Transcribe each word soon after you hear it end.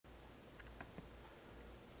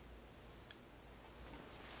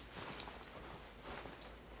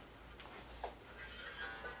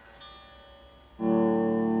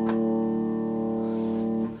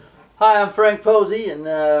Hi, I'm Frank Posey, and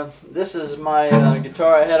this is my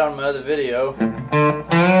guitar I had on my other video.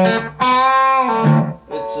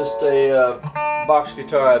 It's just a box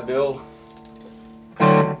guitar I built,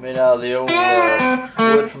 made out of the old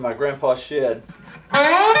wood from my grandpa's shed.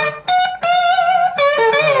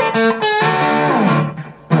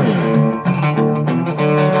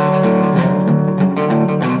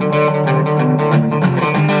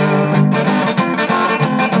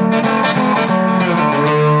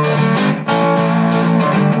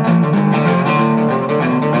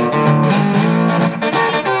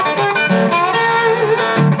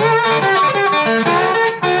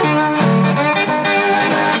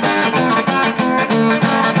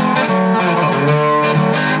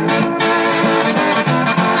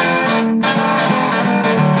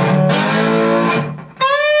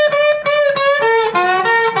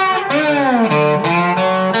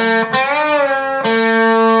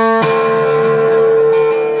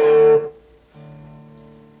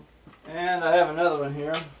 And I have another one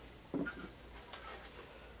here.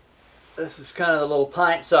 This is kind of the little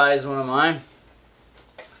pint size one of mine.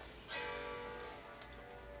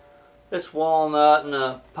 It's walnut in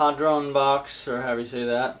a padron box, or however you say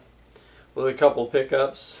that, with a couple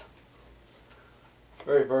pickups.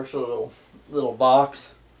 Very versatile little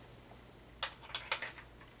box.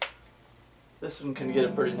 This one can get a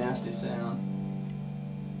pretty nasty sound.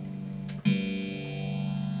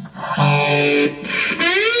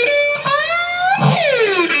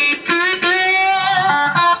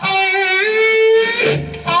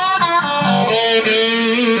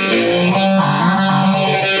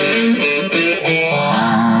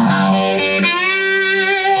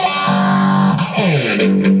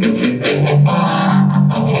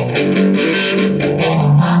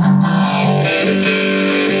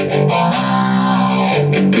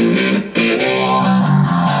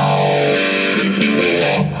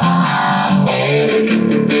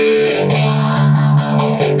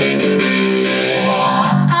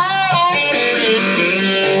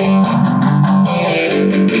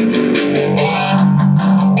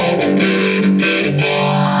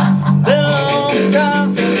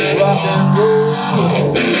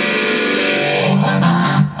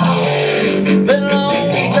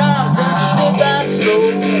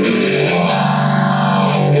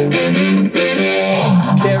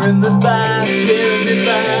 Carry me back, carry me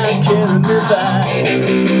back, carry me back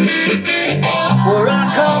where I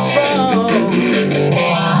come from.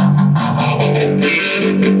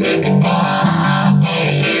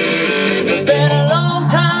 Been a long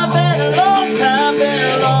time, been a long time, been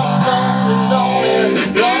a long, lonely, lonely,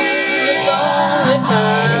 lonely, lonely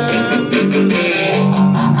time.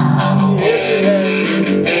 Yes, it has.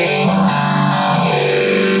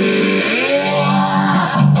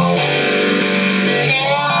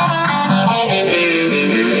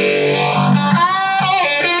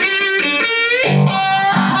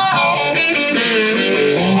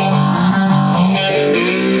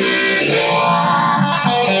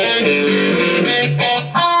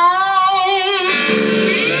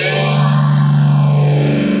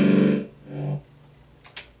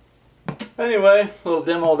 Anyway, a little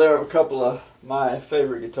demo there of a couple of my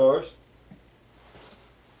favorite guitars.